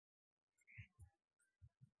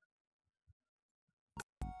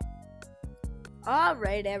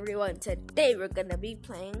Alright everyone, today we're gonna be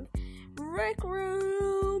playing Rec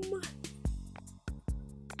Room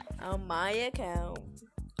on my account,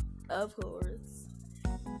 of course.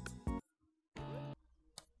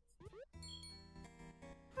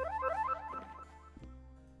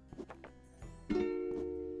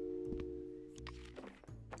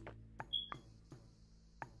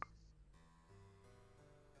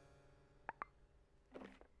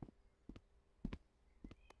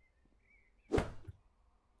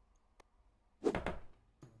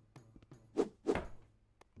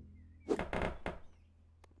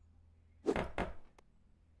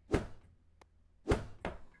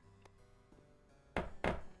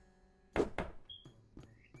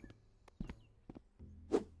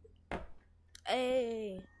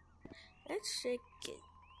 Hey, let's shake it.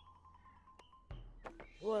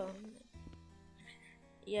 Well,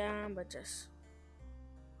 yeah, but just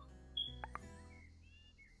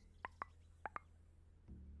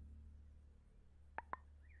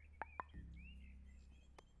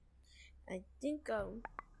I think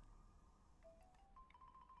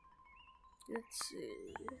let's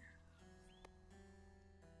see.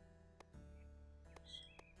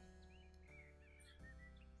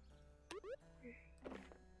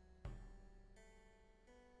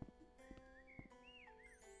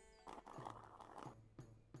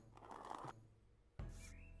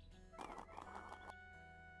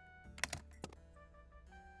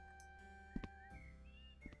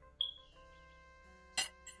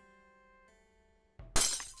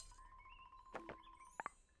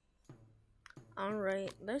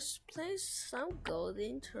 Alright, let's play some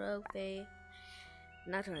golden trophy.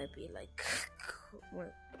 Not gonna be like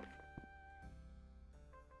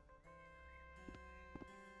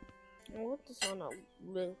what is on a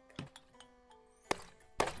loop?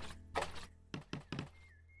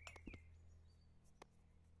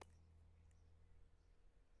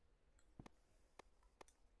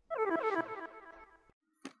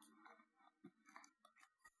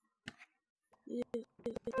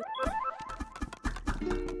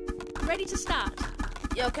 Ready to start.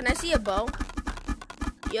 Yo, can I see a bow?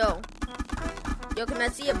 Yo, can I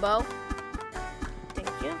see a bow? Thank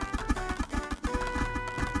you.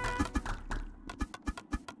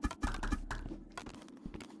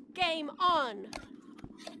 Game on.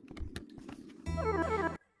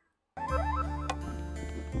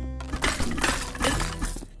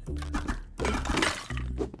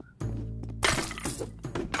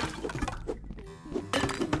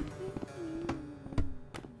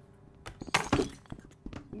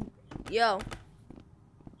 Yo.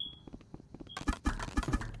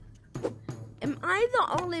 Am I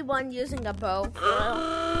the only one using a bow?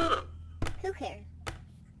 Who cares?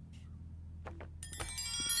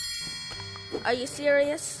 Are you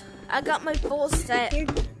serious? I got my full set. Here.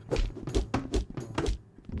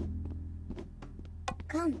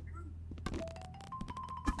 Come.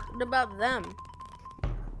 What about them?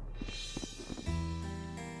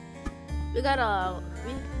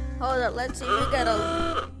 Hold up, let's see.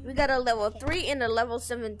 We got a level 3 and a level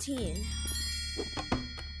 17.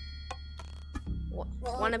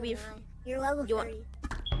 Wanna be? You're level 3.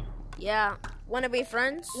 Yeah. Wanna be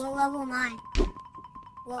friends? We're level 9.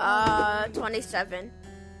 What level 27.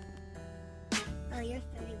 Oh, you're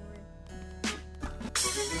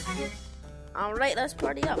 31. Alright, let's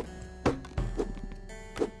party up.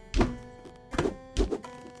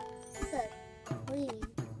 Please.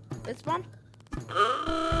 It's fun.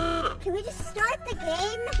 Can we just start the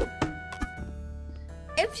game?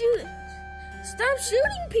 If you stop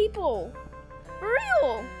shooting people, for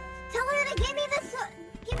real. Tell her to give me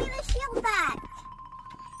the shield back.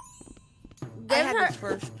 I had this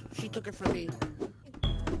first. She took it from me.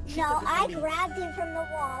 No, I grabbed it from the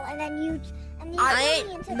wall, and then you I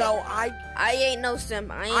ain't no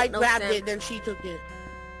simp. I grabbed it, then she took it.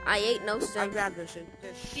 I ain't no I simp. grabbed it,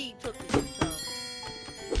 then she took it. So.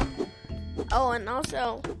 Oh, and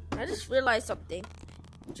also, I just realized something.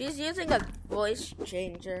 She's using a voice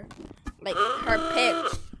changer. Like, her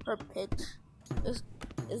pitch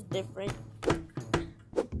is different.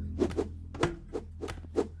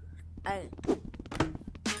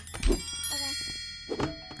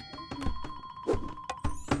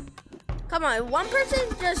 Come on, one person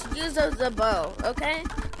just uses the bow, okay?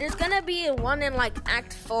 There's gonna be one in, like,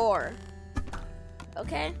 Act 4.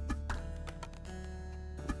 Okay?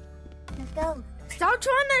 Let's go. Stop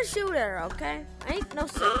trying to shoot her, okay? I ain't no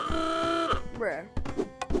simp. Bruh.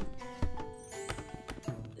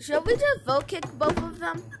 Should we just vote kick both of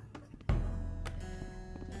them?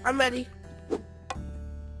 I'm ready.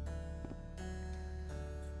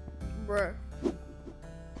 Bruh.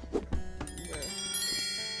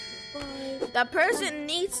 That person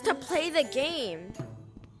needs to play the game.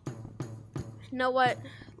 You know what?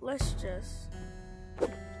 Let's just...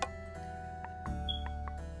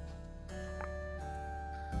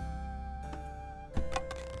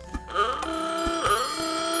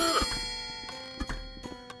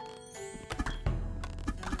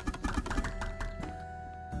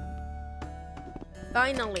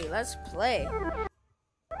 Finally, let's play.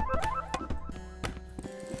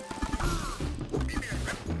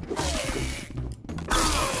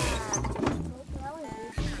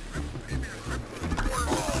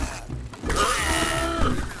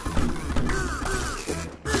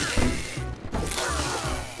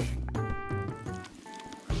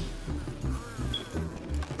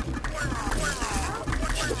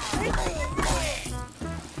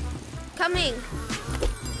 Coming.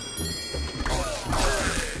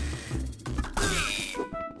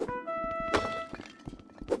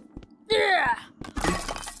 Yeah.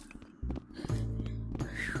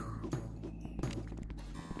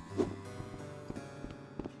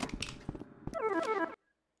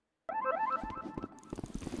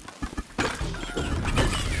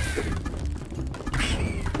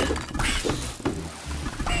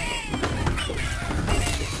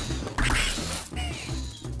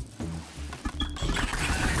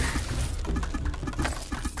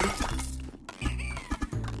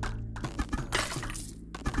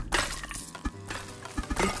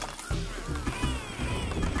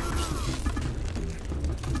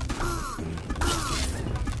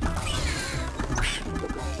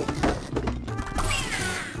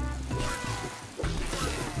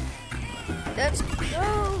 Let's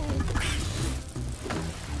go.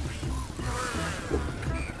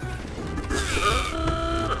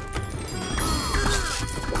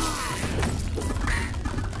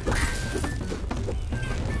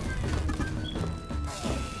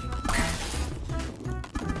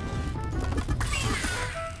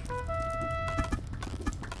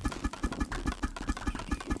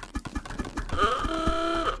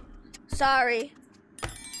 Sorry.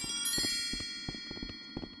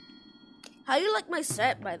 How do you like my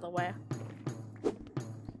set, by the way?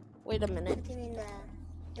 Wait a minute. You mean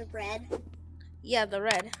the red? Yeah, the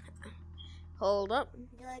red. Hold up. Do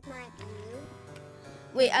you like my blue?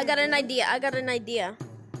 Wait, I got an idea.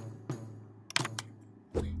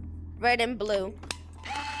 Red and blue.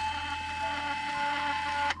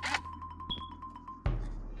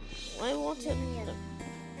 Why won't it?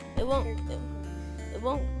 It won't. It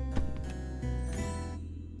won't.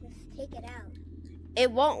 Just take it out. It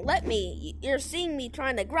won't let me. You're seeing me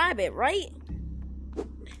trying to grab it, right?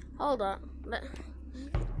 Hold on.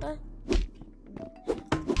 Oh.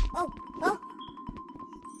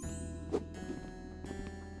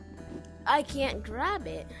 I can't grab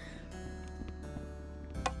it.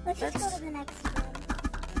 Let's just go to the next one.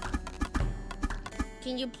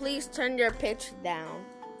 Can you please turn your pitch down?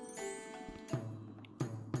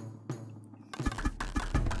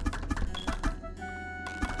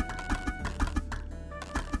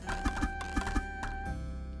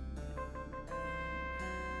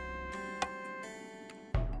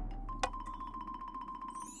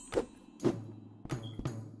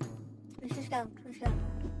 Let's go.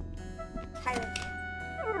 Pirate.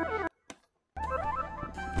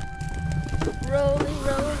 Rolling.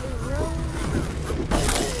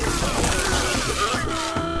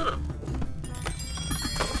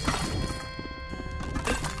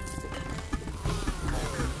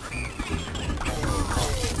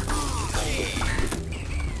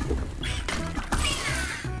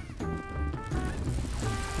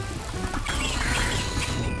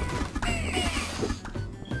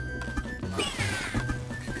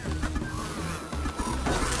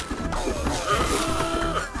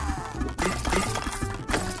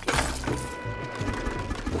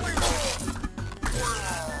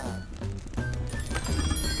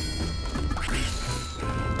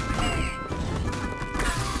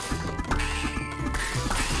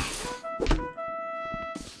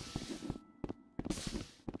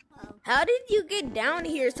 How did you get down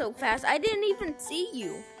here so fast? I didn't even see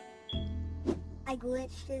you. I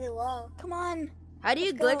glitched through the wall. Come on. How do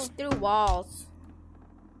you glitch through walls?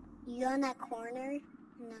 You go in that corner,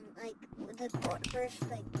 and then the first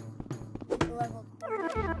level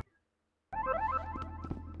corner.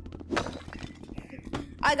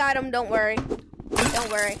 I got him. Don't worry.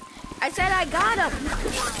 I said I got him.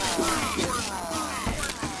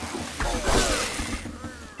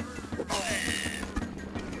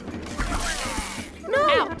 No!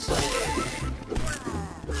 Ouch!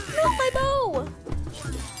 No, my bow!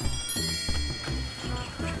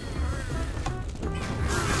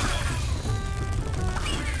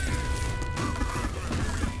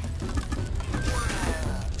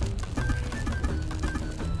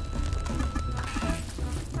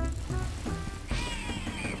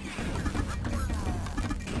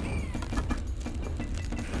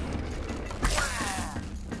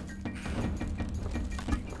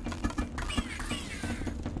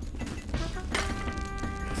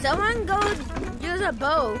 Someone go use a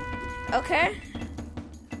bow, okay?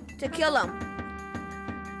 To kill him.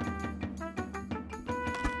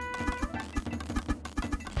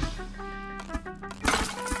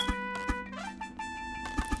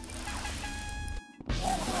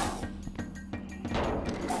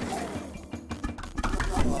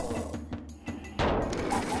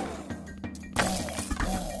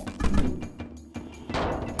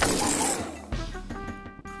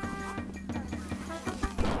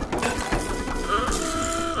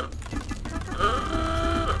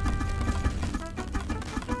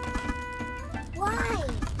 Why?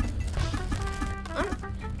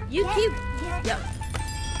 You keep. Yep.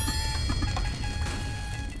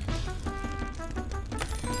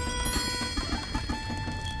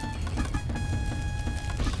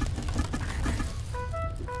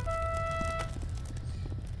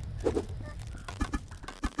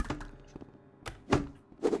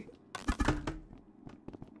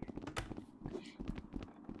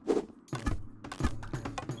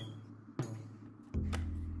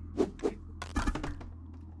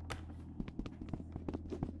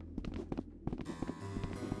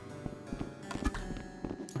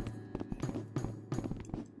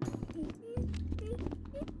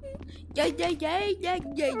 Yeah.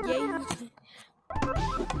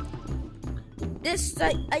 This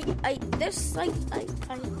side, this side,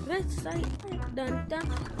 this side, dun dun.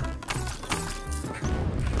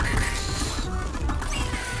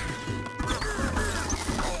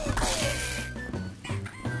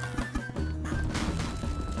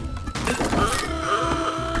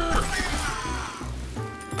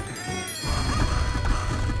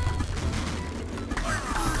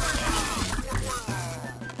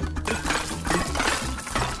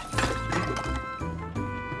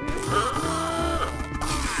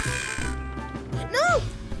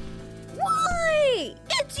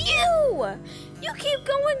 You keep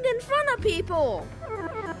going in front of people.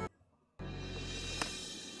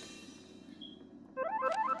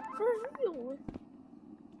 For real.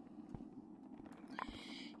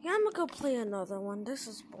 Yeah, I'm gonna go play another one. This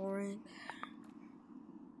is boring.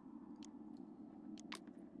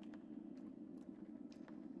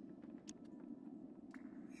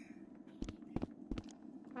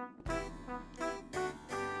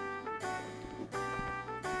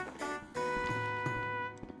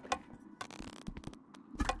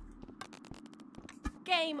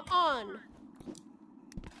 Game on.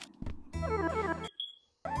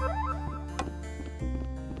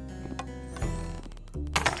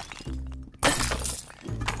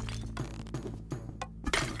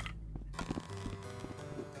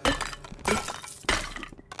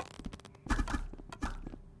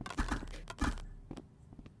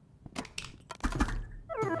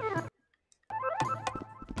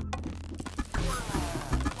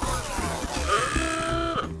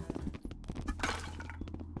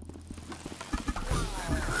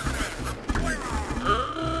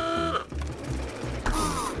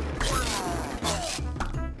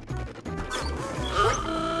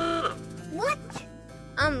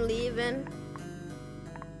 I'm leaving.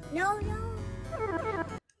 No.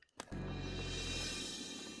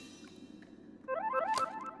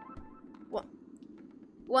 What?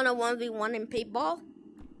 Want a 1v1 in paintball?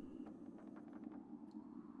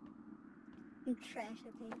 I'm trash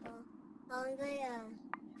at paintball. I'll play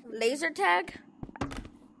Laser tag? I'll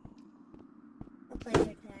play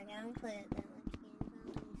laser tag. I don't play it that much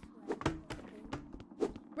games.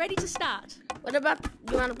 Ready to start. What about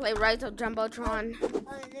you want to play Rise of Jumbotron? Oh,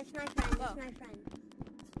 that's my friend. That's my friend.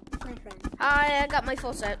 That's my friend. Hi, I got my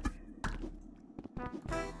full set. What's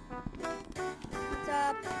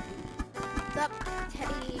up? What's up,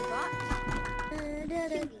 Teddy Bot?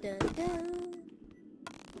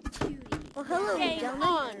 Well, hello, Game gentlemen.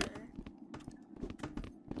 on.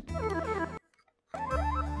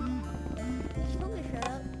 Just tell me to shut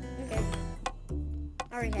up. Okay.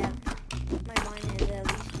 I already have. My mind is at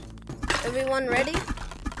least. Everyone ready?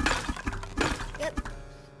 Yep.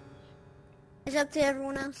 It's up to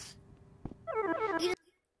everyone else.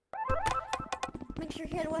 Make sure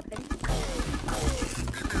you had a weapon.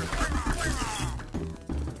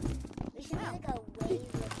 We should make a wave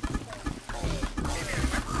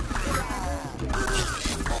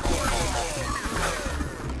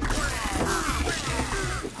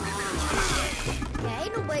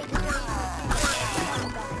ain't nobody just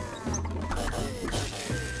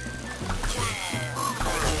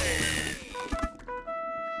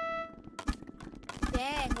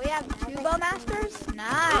Dang, we have 2 bowmasters? Nice.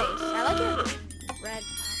 I like it. Red.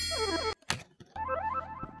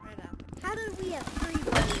 How did we have 3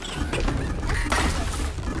 bowmasters?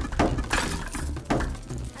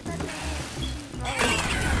 I thought they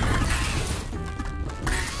had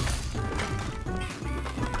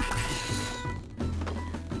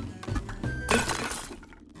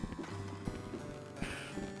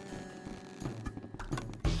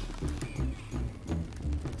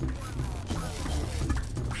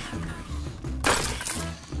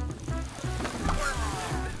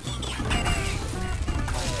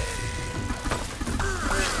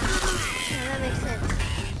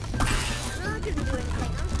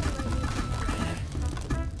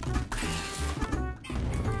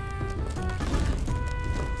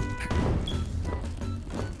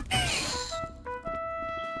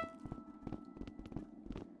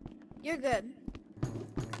You're good.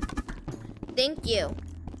 Thank you.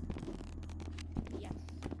 Yes.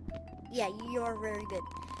 Yeah, you're very good.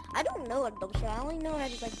 I don't know a double shot. I only know how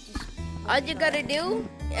to like just. All you gotta do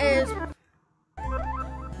is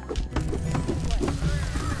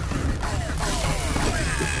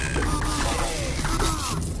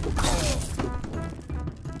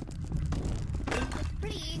It's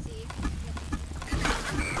pretty easy.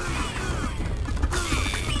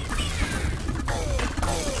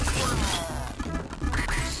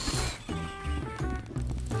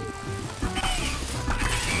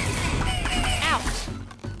 Out.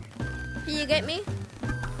 can you get me?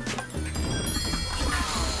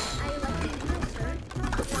 I like it,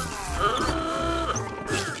 sir.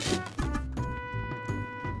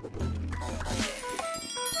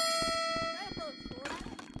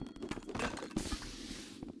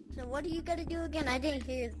 So what do you gotta do again? I didn't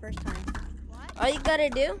hear you the first time. All you gotta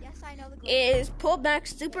do Yes, I know the is pull back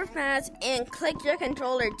super fast and click your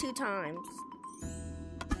controller 2 times.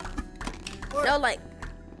 No, like,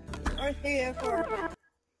 Or 3 or 4.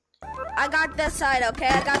 I got this side, okay?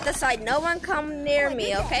 I got this side. No one come near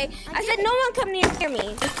me, okay? I said no one come near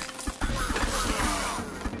me.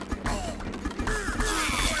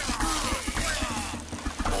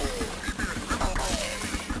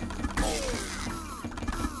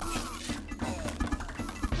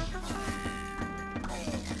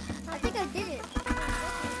 I think I did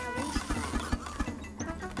it.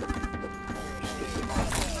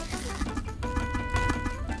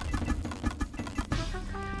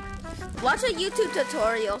 Watch a YouTube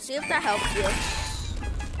tutorial. See if that helps you.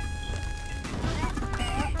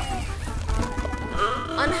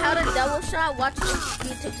 On how to double shot, watch a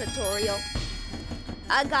YouTube tutorial.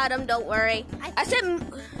 I got him, don't worry. I said...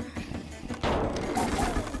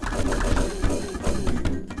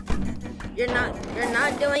 You're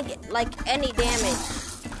not doing like any damage.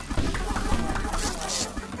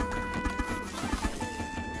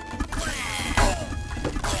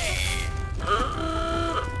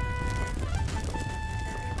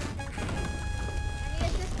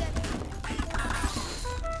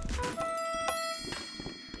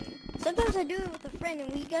 Sometimes I do it with a friend,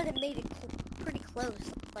 and we got it made it pretty close.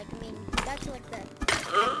 Like, I mean, we got to like the 8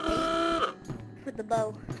 with the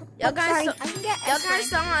bow. Y'all guys, Sorry, saw, I can get y'all S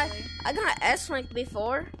guys rank. saw I got S rank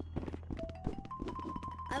before.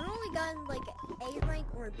 I've only gotten like A rank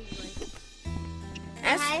or B rank.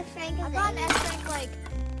 S, Highest rank is I've gotten S rank like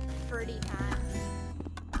 30 times.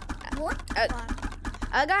 What?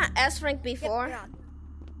 I got S rank Yep, before. you're on.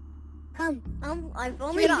 Come. I've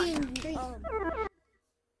only Get on. been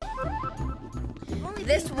only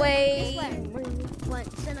This been way.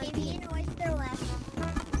 once, and I've Give me an oyster left.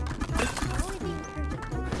 only been through the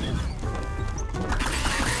closest.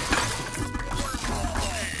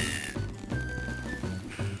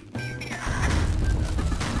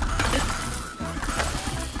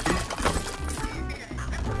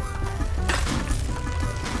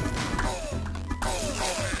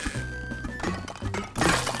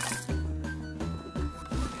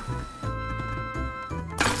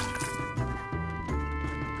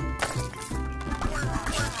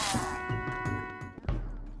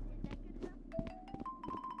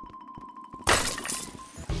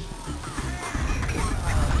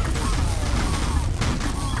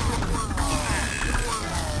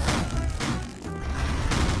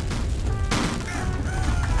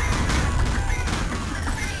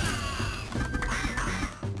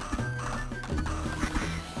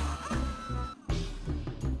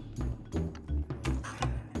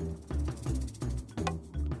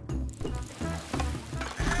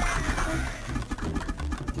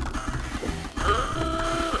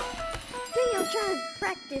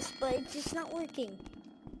 Practice, but it's just not working.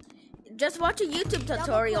 Just watch a YouTube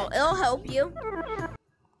tutorial. It'll help you.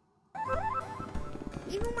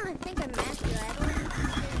 Even when I think I mastered it, I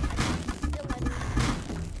don't still like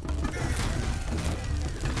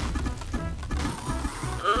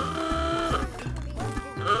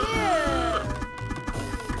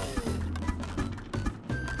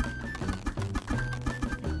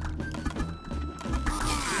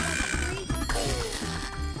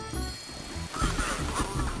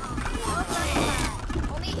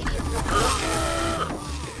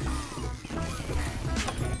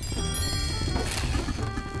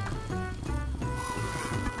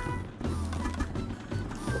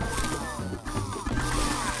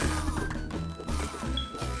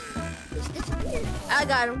I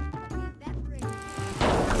got him.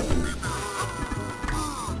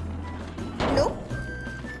 Nope.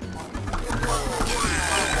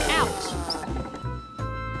 Out.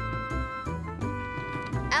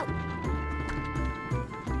 Out.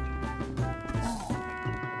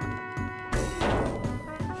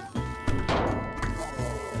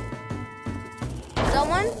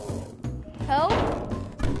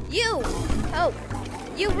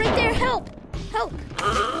 You right there, help! Help!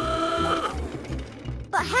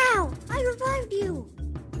 But how? I revived you.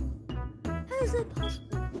 How is that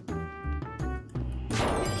possible?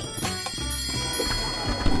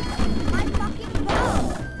 My fucking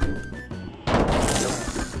bow.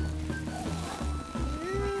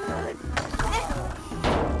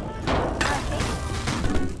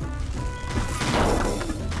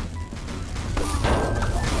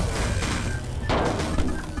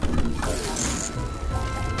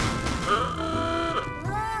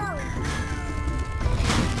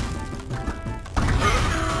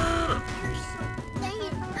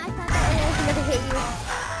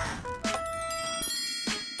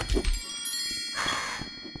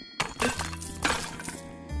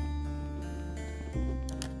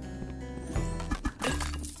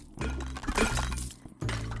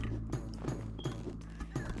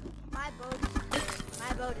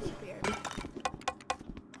 My boat disappeared.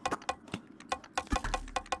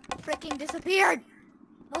 Freaking disappeared!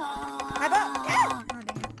 My boat! Ah! Oh,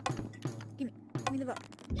 dang it. Give me the boat.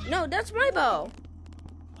 No, that's my bow.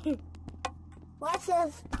 What's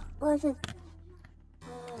this? What's this?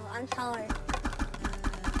 Oh, I'm sorry.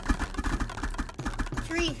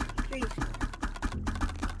 Trees.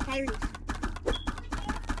 Tyrese.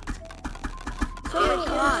 So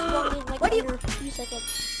come on. What do you? A few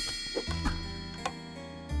seconds.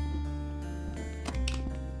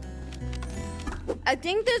 I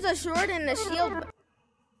think there's a sword and a shield.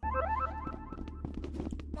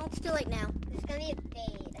 No, it's too late now. It's gonna be a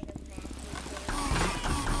bait, like a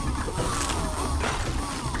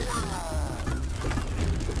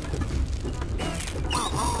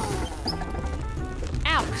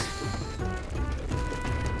Ouch.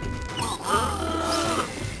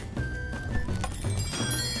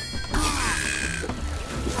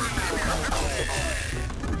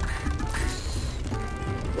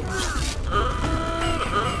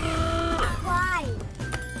 Why?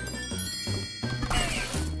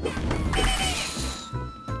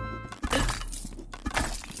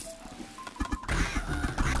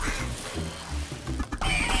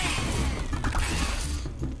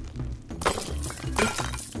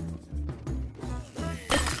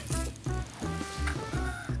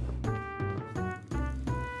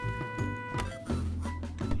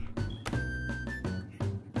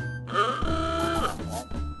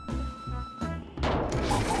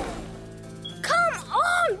 Come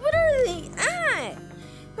on! What are they at?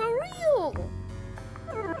 For real?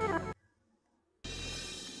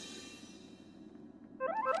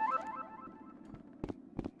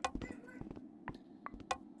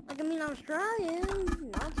 Like, I mean, I was trying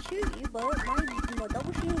not to shoot you, but my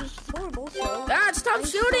double shooting is horrible, so... God, stop I'm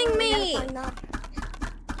shooting sorry me! if I'm not-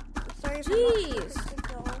 Sorry if Jeez.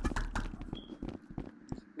 I'm not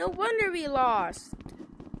No wonder we lost.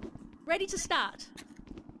 Ready to start.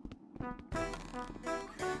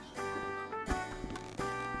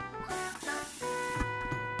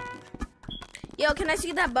 Yo, can I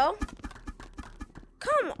see that bow?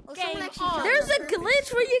 Come on. Game actually on. shot There's me a on purpose.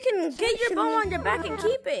 glitch where you can get your should bow we- on your back and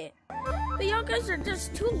keep it. But y'all guys are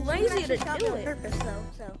just too lazy to shot do me on it. purpose, though,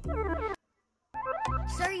 so...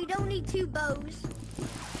 Sir, you don't need two bows.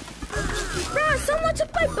 Bruh, someone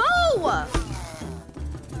took my bow!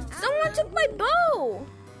 Someone took my bow!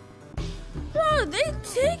 Bro, they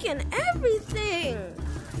taken everything!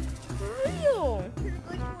 For real!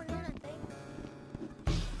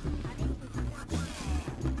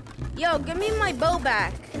 Yo, give me my bow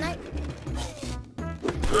back. Can I...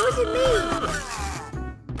 Who's it me?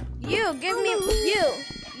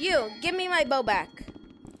 You, give me my bow back.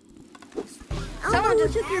 I don't Someone know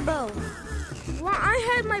just- who took your bow. Well,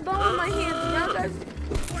 I had my bow in my hands, and y'all guys...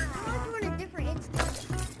 I'm doing a different instance.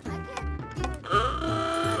 I can't do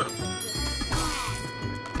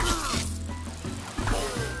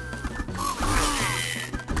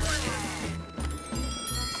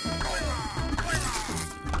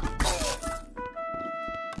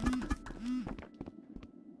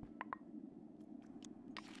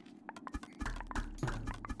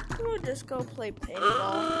We'll just go play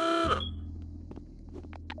paintball.